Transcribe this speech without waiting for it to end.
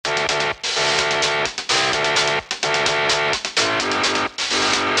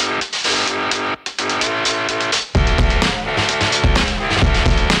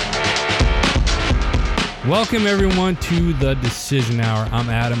Welcome, everyone, to the Decision Hour. I'm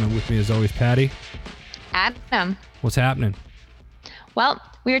Adam, and with me, as always, Patti. Adam. What's happening? Well,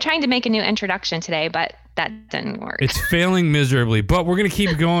 we were trying to make a new introduction today, but that didn't work. It's failing miserably, but we're going to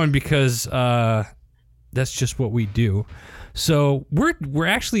keep going because that's just what we do. So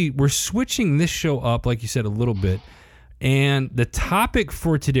we're switching this show up, like you said, a little bit. And the topic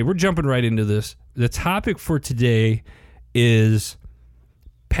for today, we're jumping right into this. The topic for today is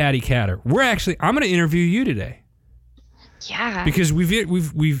Patti Katter. I'm going to interview you today. Yeah. Because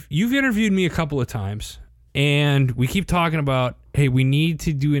you've interviewed me a couple of times, and we keep talking about, hey, we need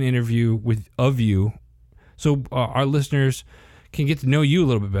to do an interview of you, so our listeners can get to know you a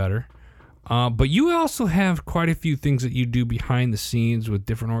little bit better. But you also have quite a few things that you do behind the scenes with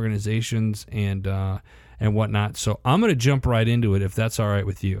different organizations and whatnot. So I'm going to jump right into it if that's all right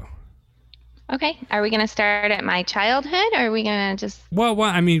with you. Okay. Are we going to start at my childhood, or are we going to just? Well,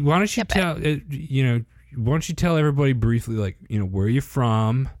 I mean, why don't you tell everybody briefly, like, where you're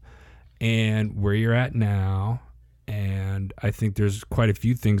from and where you're at now. And I think there's quite a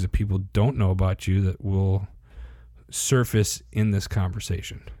few things that people don't know about you that will surface in this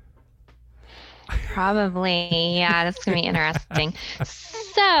conversation. Probably. Yeah, that's going to be interesting.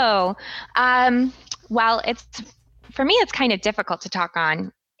 So, well, for me, it's kind of difficult to talk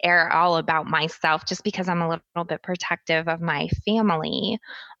on air all about myself just because I'm a little bit protective of my family.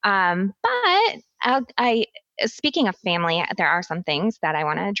 But speaking of family, there are some things that I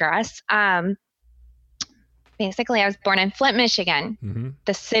want to address. Basically, I was born in Flint, Michigan, mm-hmm.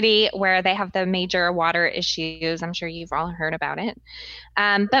 the city where they have the major water issues. I'm sure you've all heard about it.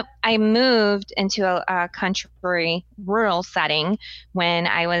 But I moved into a country rural setting when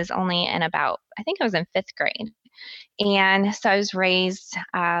I was only I think I was in 5th grade. And so I was raised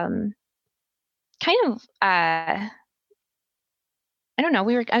I don't know,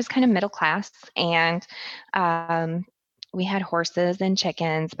 I was kind of middle class, and we had horses and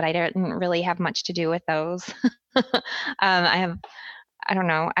chickens, but I didn't really have much to do with those. I don't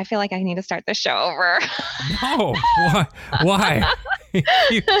know. I feel like I need to start the show over. No, why?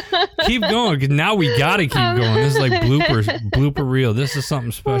 Keep going, because now we got to keep going. This is like blooper reel. This is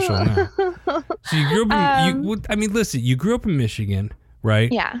something special now. So you grew up you grew up in Michigan,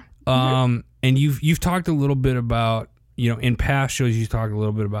 right? Yeah. And you've talked a little bit about, in past shows, you talked a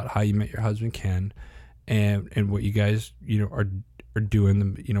little bit about how you met your husband, Ken, and what you guys, are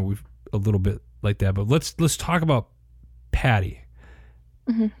doing, we've a little bit like that, but let's talk about Patti.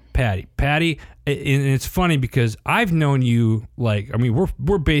 Mm-hmm. Patti, and it's funny because I've known you,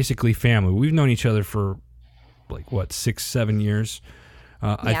 we're basically family. We've known each other for 6-7 years,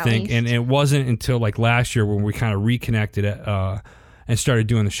 I think, and it wasn't until last year when we kind of reconnected and started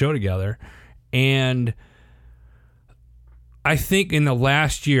doing the show together. And I think in the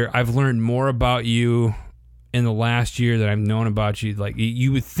last year, I've learned more about you in the last year that I've known about you. Like,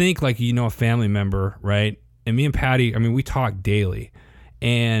 you would think a family member, right? And me and Patti, we talk daily.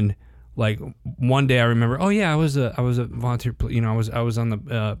 And one day I remember, oh yeah, I was a volunteer. I was on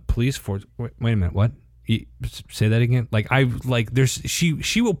the police force. Wait a minute, what? Say that again.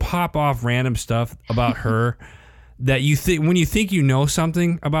 She will pop off random stuff about her that you think when you think you know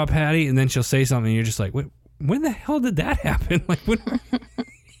something about Patti, and then she'll say something, and you're just like, wait, when the hell did that happen?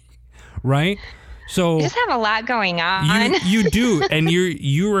 Right? So you just have a lot going on. You do, and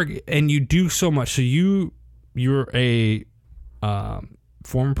you do so much. So you're a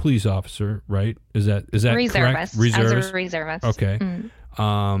former police officer, right? Is that reservist. Correct? Reservist. I was a reservist. Okay.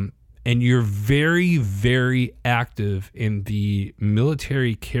 Mm. And you're very, very active in the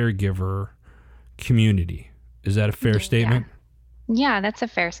military caregiver community. Is that a fair statement? Yeah, that's a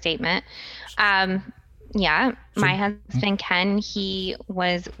fair statement. Yeah, my husband, Ken, he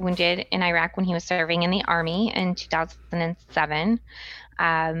was wounded in Iraq when he was serving in the Army in 2007.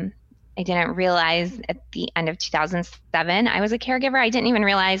 I didn't realize at the end of 2007 I was a caregiver. I didn't even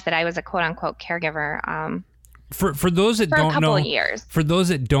realize that I was a quote-unquote caregiver. For those that don't know, a couple of years. For those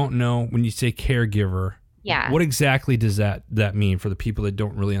that don't know, when you say caregiver, what exactly does that mean for the people that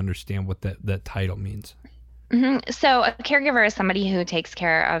don't really understand what that title means? Mm-hmm. So a caregiver is somebody who takes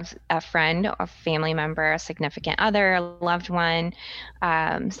care of a friend, a family member, a significant other, a loved one,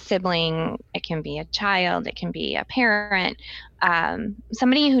 sibling. It can be a child. It can be a parent.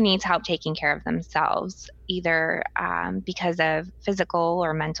 Somebody who needs help taking care of themselves, either because of physical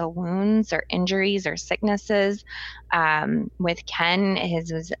or mental wounds or injuries or sicknesses. With Ken,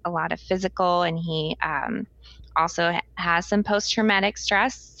 his was a lot of physical, and he also has some post-traumatic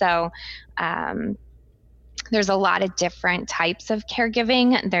stress. So there's a lot of different types of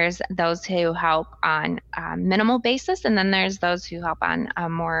caregiving. There's those who help on a minimal basis, and then there's those who help on a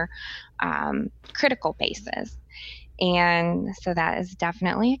more critical basis. And so that is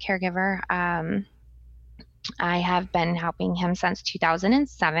definitely a caregiver. I have been helping him since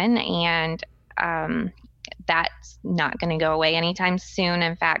 2007, and that's not going to go away anytime soon.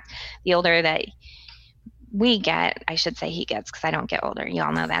 In fact, the older that we get, I should say he gets, because I don't get older. You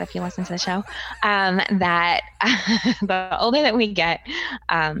all know that if you listen to the show, that the older that we get,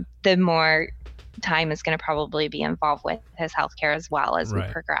 the more time is going to probably be involved with his healthcare as well as we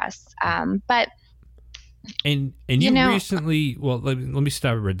progress. But and you recently, well, let me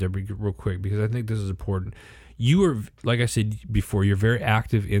stop it right there real quick, because I think this is important. You were, like I said before, you're very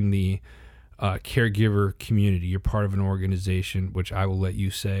active in the caregiver community. You're part of an organization, which I will let you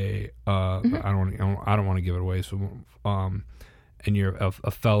say. I don't want to give it away. So, and you're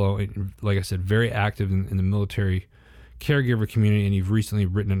a fellow, like I said, very active in the military caregiver community, and you've recently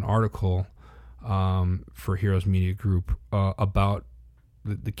written an article for Heroes Media Group about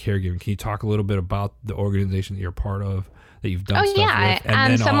the caregiving. Can you talk a little bit about the organization that you're part of, that you've done stuff with?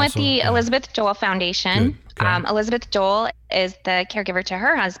 And so I'm with the Elizabeth Joel Foundation. Okay. Elizabeth Joel is the caregiver to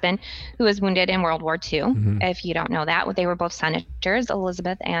her husband, who was wounded in World War II. Mm-hmm. If you don't know that, they were both senators.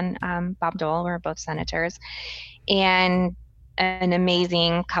 Elizabeth and Bob Joel were both senators. And an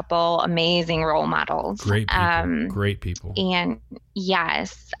amazing couple, amazing role models. Great people. And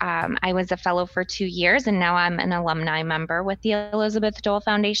yes, I was a fellow for 2 years, and now I'm an alumni member with the Elizabeth Joel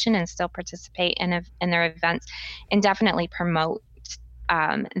Foundation, and still participate in their events and definitely promote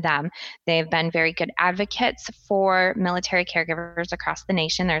them. They've been very good advocates for military caregivers across the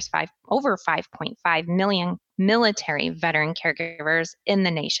nation. There's over 5.5 million military veteran caregivers in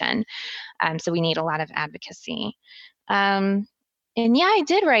the nation. So we need a lot of advocacy. And yeah, I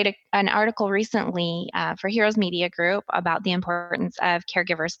did write an article recently for Heroes Media Group about the importance of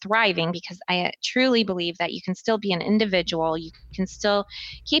caregivers thriving, because I truly believe that you can still be an individual. You can still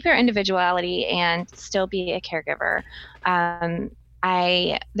keep your individuality and still be a caregiver.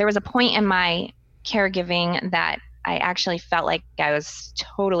 There was a point in my caregiving that I actually felt like I was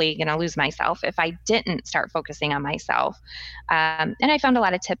totally going to lose myself if I didn't start focusing on myself. And I found a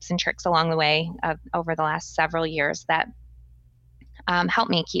lot of tips and tricks along the way over the last several years that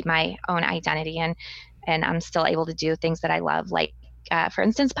helped me keep my own identity, and I'm still able to do things that I love, like for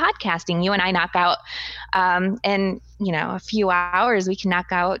instance, podcasting. You and I knock out in a few hours, we can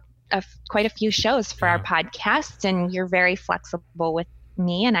knock out quite a few shows for our podcast, and you're very flexible with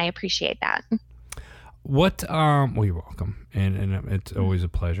me, and I appreciate that. What well, you're welcome, and it's always a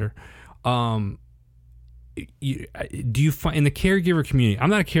pleasure. Do you find in the caregiver community?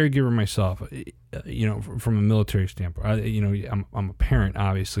 I'm not a caregiver myself, from a military standpoint. I'm a parent,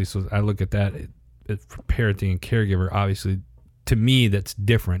 obviously, so I look at that for parenting and caregiver. Obviously, to me, that's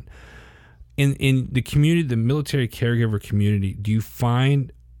different. In the community, the military caregiver community, do you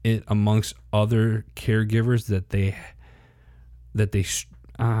find it amongst other caregivers that they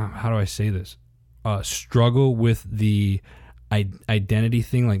how do I say this? Struggle with the identity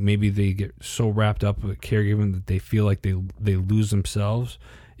thing, like maybe they get so wrapped up with caregiving that they feel like they lose themselves?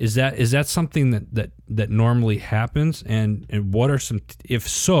 Is that something that normally happens? And what are some, if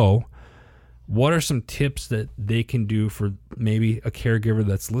so, what are some tips that they can do for maybe a caregiver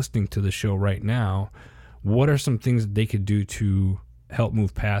that's listening to the show right now? What are some things that they could do to help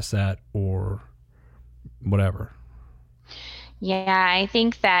move past that, or whatever? Yeah, I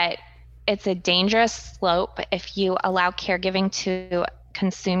think that it's a dangerous slope if you allow caregiving to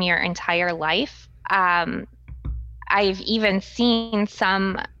consume your entire life. I've even seen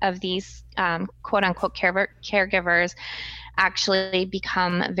some of these quote unquote caregivers actually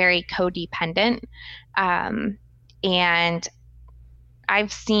become very codependent. And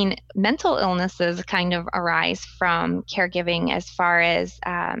I've seen mental illnesses kind of arise from caregiving, as far as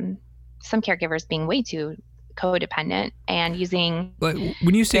some caregivers being way too codependent and using. But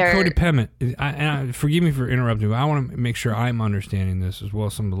when you say codependent, and forgive me for interrupting, but I want to make sure I'm understanding this as well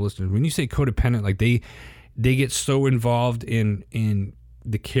as some of the listeners. When you say codependent, like they get so involved in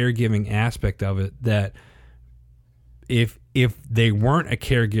the caregiving aspect of it that if they weren't a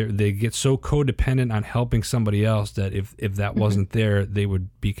caregiver, they get so codependent on helping somebody else that if that wasn't there, they would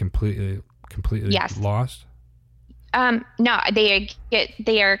be completely lost. No, they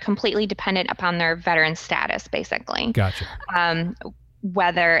are completely dependent upon their veteran status, basically. Gotcha.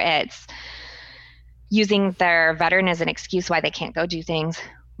 Whether it's using their veteran as an excuse why they can't go do things,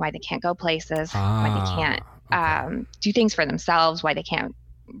 why they can't go places, why they can't do things for themselves, why they can't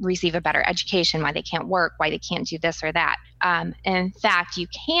receive a better education, why they can't work, why they can't do this or that. In fact, you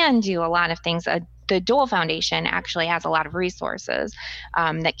can do a lot of things the Dole Foundation actually has a lot of resources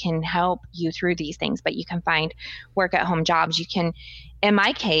that can help you through these things, but you can find work at home jobs. You can, in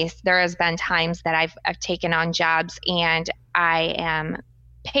my case, there has been times that I've taken on jobs and I am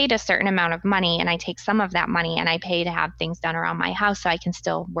paid a certain amount of money, and I take some of that money and I pay to have things done around my house so I can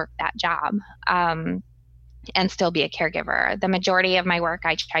still work that job and still be a caregiver. The majority of my work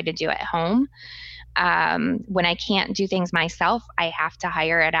I try to do at home. When I can't do things myself, I have to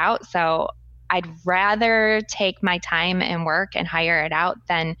hire it out. So I'd rather take my time and work and hire it out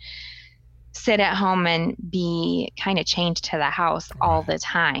than sit at home and be kind of chained to the house all the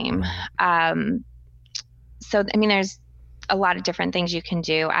time. So, I mean, there's a lot of different things you can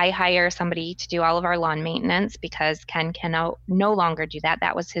do. I hire somebody to do all of our lawn maintenance because Ken can no longer do that.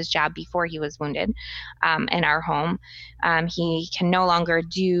 That was his job before he was wounded in our home. He can no longer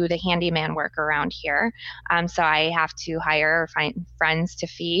do the handyman work around here. So I have to hire or find friends to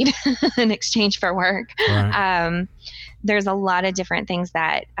feed in exchange for work. Right. There's a lot of different things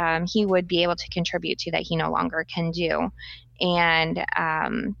that he would be able to contribute to that he no longer can do. And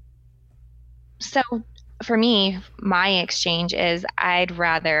so for me, my exchange is I'd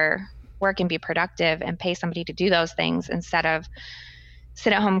rather work and be productive and pay somebody to do those things instead of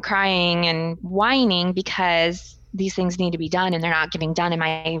sit at home crying and whining because these things need to be done and they're not getting done and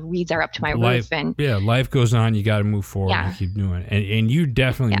my weeds are up to my roof. And life goes on. You got to move forward and keep doing it. And you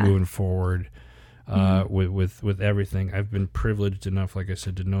definitely moving forward with everything. I've been privileged enough, like I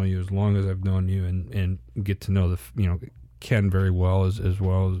said, to know you as long as I've known you and get to know Ken very well as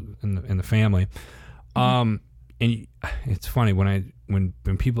well as in the family. And it's funny when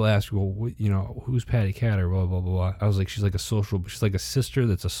people ask, well, who's Patti Katter, blah, blah, blah, blah. I was like, she's like a sister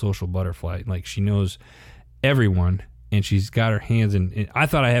that's a social butterfly. Like she knows everyone and she's got her hands in, I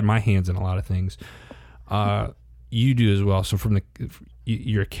thought I had my hands in a lot of things. You do as well. So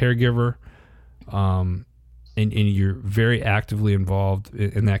you're a caregiver, and you're very actively involved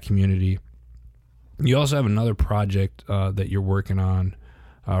in that community. You also have another project, that you're working on,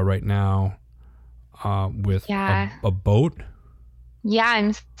 right now. With a boat? Yeah,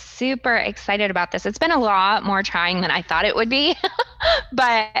 I'm super excited about this. It's been a lot more trying than I thought it would be,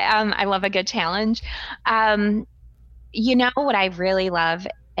 but I love a good challenge. What I really love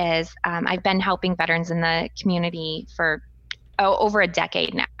is I've been helping veterans in the community for over a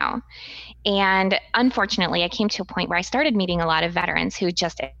decade now. And unfortunately, I came to a point where I started meeting a lot of veterans who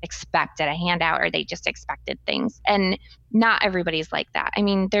just expected a handout or they just expected things. And not everybody's like that. I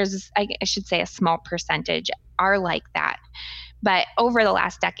mean, I should say a small percentage are like that. But over the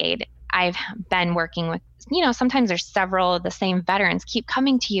last decade, I've been working with, sometimes there's several of the same veterans keep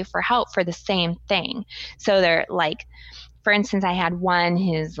coming to you for help for the same thing. So they're like, for instance, I had one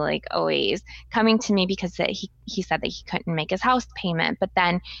who's like always coming to me because he said that he couldn't make his house payment, but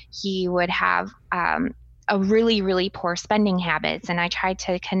then he would have a really, really poor spending habits. And I tried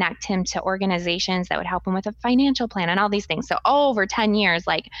to connect him to organizations that would help him with a financial plan and all these things. So over 10 years,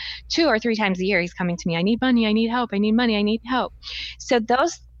 like 2 or 3 times a year, he's coming to me. I need money. I need help. I need money. I need help. So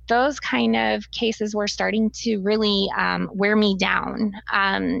those kind of cases were starting to really wear me down.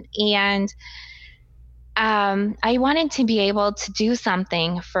 I wanted to be able to do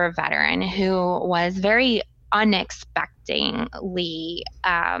something for a veteran who was very unexpectedly,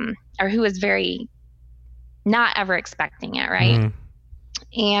 or who was very not ever expecting it, right?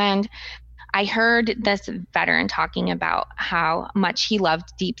 Mm-hmm. And I heard this veteran talking about how much he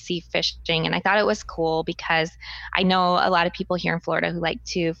loved deep sea fishing. And I thought it was cool because I know a lot of people here in Florida who like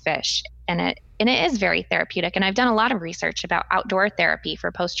to fish, and it is very therapeutic. And I've done a lot of research about outdoor therapy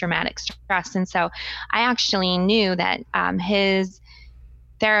for post-traumatic stress. And so I actually knew that his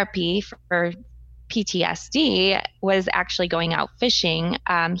therapy for PTSD was actually going out fishing.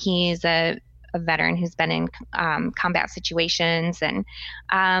 He's a veteran who's been in combat situations, and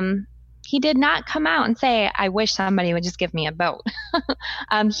he did not come out and say, I wish somebody would just give me a boat.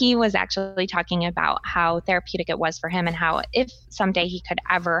 He was actually talking about how therapeutic it was for him, and how if someday he could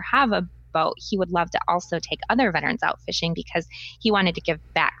ever have a boat, he would love to also take other veterans out fishing because he wanted to give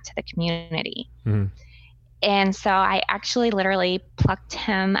back to the community. Mm-hmm. And so I actually literally plucked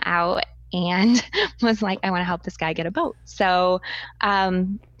him out and was like, I want to help this guy get a boat. So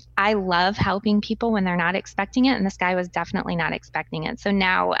I love helping people when they're not expecting it. And this guy was definitely not expecting it. So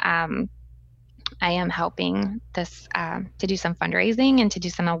now I am helping this to do some fundraising and to do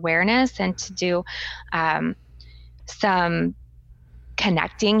some awareness and to do some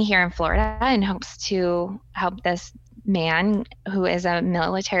connecting here in Florida, in hopes to help this man who is a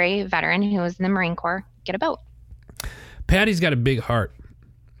military veteran who was in the Marine Corps get a boat. Patti's got a big heart,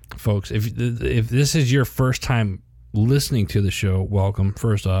 folks. If this is your first time listening to the show, welcome,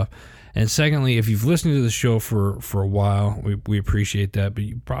 first off. And secondly, if you've listened to the show for a while, we appreciate that. But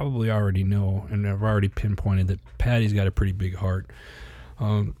you probably already know, and I've already pinpointed that Patty's got a pretty big heart.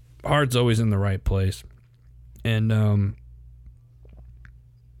 Heart's always in the right place. And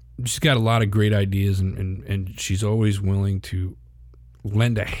she's got a lot of great ideas, and she's always willing to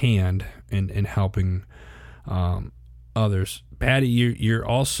lend a hand in helping others. Patti, you're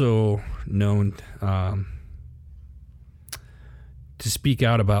also known to speak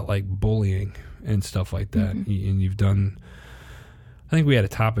out about like bullying and stuff like that. Mm-hmm. And you've done, I think we had a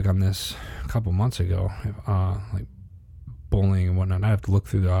topic on this a couple months ago, like bullying and whatnot. I have to look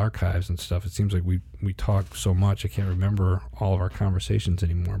through the archives and stuff. It seems like we talk so much I can't remember all of our conversations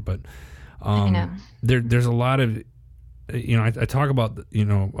anymore. But I know. There's a lot of, I talk about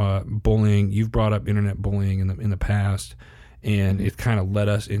bullying. You've brought up internet bullying in the past, and it kind of led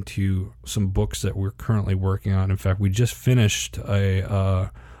us into some books that we're currently working on. In fact, we just finished a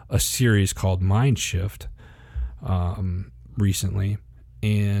series called Mind Shift recently,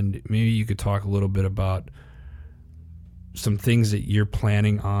 and maybe you could talk a little bit about some things that you're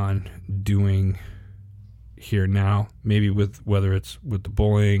planning on doing here now, maybe with whether it's with the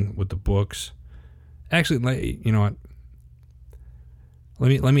bullying, with the books. Actually, you know what?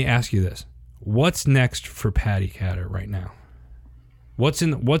 Let me ask you this: what's next for Patti Katter right now? What's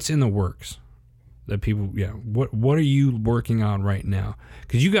in the works that people? Yeah, what are you working on right now?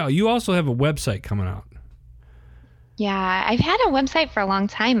 Because you also have a website coming out. Yeah, I've had a website for a long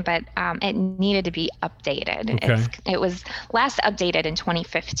time, but it needed to be updated. Okay. It was last updated in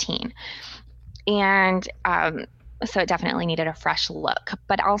 2015, and so it definitely needed a fresh look.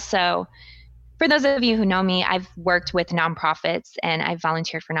 But also, for those of you who know me, I've worked with nonprofits, and I've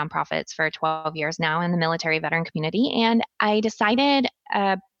volunteered for nonprofits for 12 years now in the military veteran community. And I decided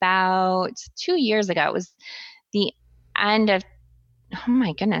about 2 years ago, it was the end of, oh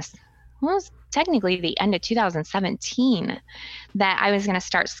my goodness, well, it was technically the end of 2017, that I was going to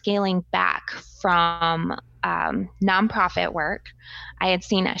start scaling back from nonprofit work. I had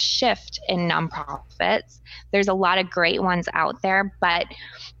seen a shift in nonprofits. There's a lot of great ones out there, but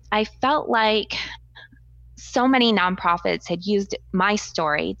I felt like so many nonprofits had used my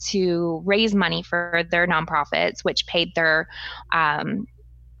story to raise money for their nonprofits, which paid their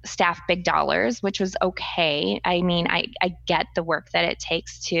staff big dollars, which was okay. I mean, I get the work that it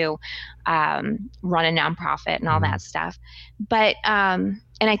takes to run a nonprofit and all that stuff. But, and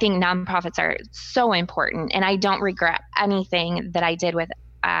I think nonprofits are so important, and I don't regret anything that I did with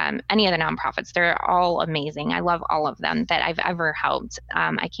any of the nonprofits. They're all amazing. I love all of them that I've ever helped.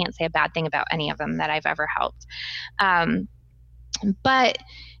 I can't say a bad thing about any of them that I've ever helped. But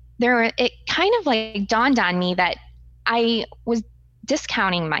it kind of like dawned on me that I was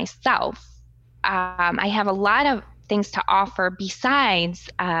discounting myself. I have a lot of things to offer besides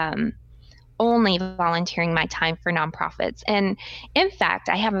only volunteering my time for nonprofits. And in fact,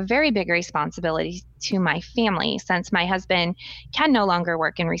 I have a very big responsibility to my family. Since my husband can no longer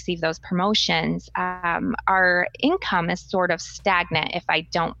work and receive those promotions, our income is sort of stagnant if I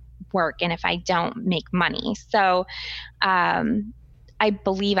don't work and if I don't make money. So I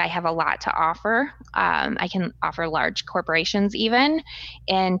believe I have a lot to offer. I can offer large corporations even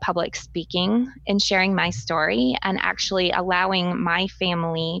in public speaking and sharing my story, and actually allowing my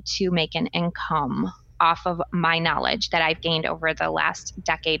family to make an income off of my knowledge that I've gained over the last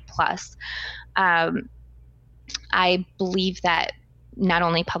decade plus. I believe that not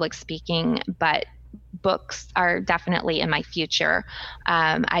only public speaking, but books are definitely in my future.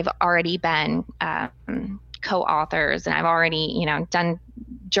 I've already been co-authors, and I've already, done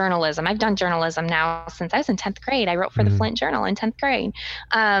journalism. I've done journalism now since I was in 10th grade. I wrote for the Flint Journal in 10th grade.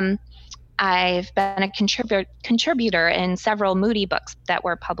 I've been a contributor in several Moody books that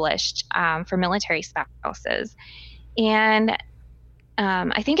were published for military spouses. And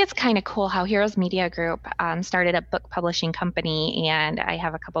I think it's kind of cool how Heroes Media Group started a book publishing company, and I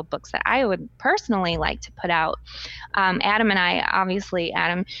have a couple books that I would personally like to put out. Adam and I, obviously,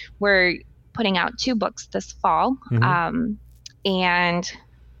 Adam, we're putting out 2 books this fall, and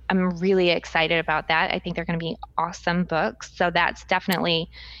I'm really excited about that. I think they're going to be awesome books. So that's definitely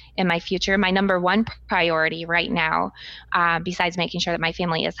in my future. My number one priority right now, besides making sure that my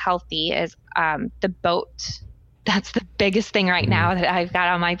family is healthy, is the boat. That's the biggest thing right now that I've got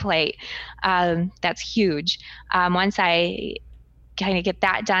on my plate. That's huge. Once I kind of get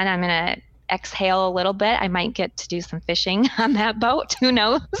that done, I'm going to exhale a little bit. I might get to do some fishing on that boat. Who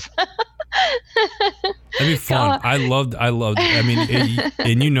knows? That'd be fun. I loved. I mean,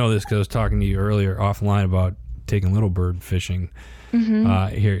 and you know this because I was talking to you earlier offline about taking little bird fishing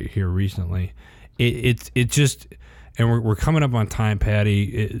here recently. It just, and we're coming up on time,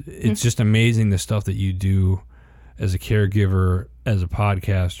 Patti. It's just amazing the stuff that you do as a caregiver, as a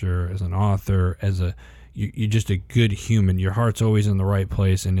podcaster, as an author, you're just a good human. Your heart's always in the right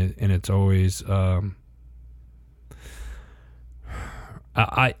place, and it's always I'm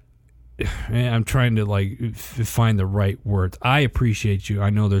trying to find the right words. I appreciate you. I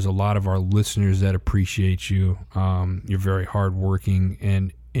know there's a lot of our listeners that appreciate you. You're very hardworking,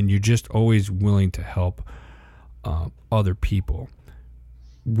 and you're just always willing to help other people.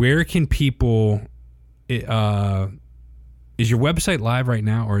 Where can people? Is your website live right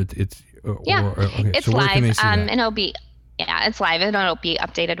now, or it's? Okay. It's so where live. Can they see that? And it's live, and it'll be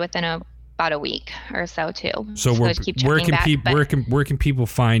updated within about a week or so too. So where can people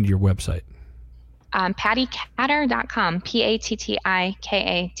find your website? PattiKatter.com,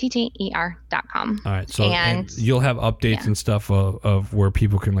 PattiKatter.com. All right, so and you'll have updates and stuff of where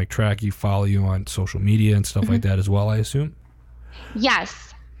people can track you, follow you on social media and stuff like that as well, I assume. Yes.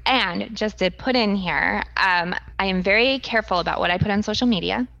 And just to put in here, I am very careful about what I put on social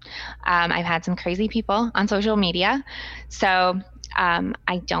media. I've had some crazy people on social media, so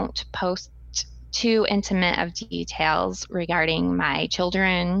I don't post too intimate of details regarding my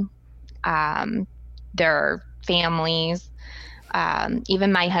children, their families,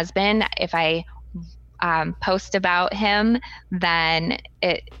 even my husband. If I post about him, then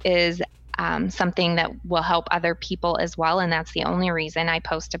it is something that will help other people as well, and that's the only reason I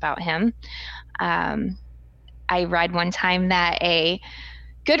post about him. I read one time that a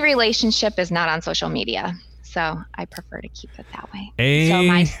good relationship is not on social media, so I prefer to keep it that way.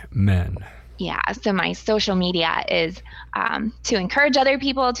 Amen. So my social media is to encourage other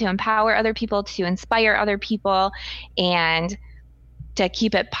people, to empower other people, to inspire other people, and to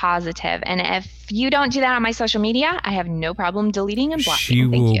keep it positive. And if you don't do that on my social media, I have no problem deleting and blocking. She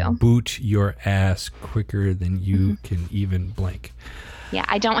will boot your ass quicker than you can even blink. Yeah,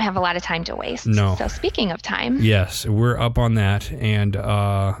 I don't have a lot of time to waste. No. So speaking of time. Yes, we're up on that. And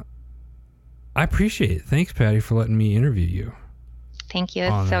I appreciate it. Thanks, Patti, for letting me interview you. Thank you.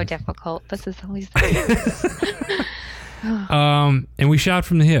 It's so difficult. This is always and we shot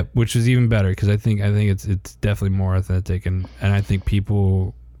from the hip, which is even better because I think it's definitely more authentic, and I think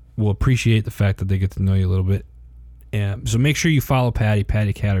people will appreciate the fact that they get to know you a little bit. So make sure you follow Patti,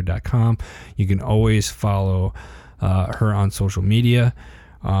 PattiKatter.com. You can always follow her on social media,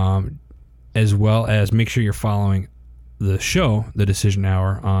 as well as make sure you're following the show, The Decision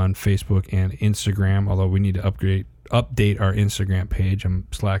Hour, on Facebook and Instagram, although we need to update our Instagram page. I'm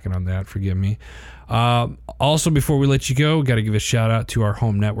slacking on that. Forgive me. Also, before we let you go, got to give a shout out to our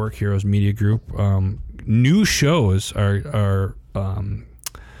home network, Heroes Media Group. New shows are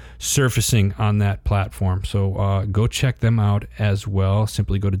surfacing on that platform, so go check them out as well.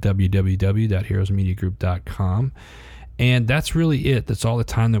 Simply go to www.heroesmediagroup.com. And that's really it. That's all the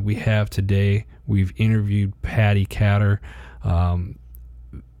time that we have today. We've interviewed Patti Katter,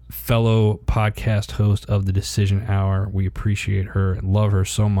 fellow podcast host of The Decision Hour. We appreciate her and love her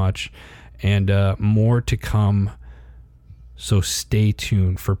so much. And more to come, so stay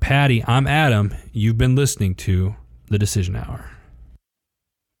tuned. For Patti, I'm Adam. You've been listening to The Decision Hour.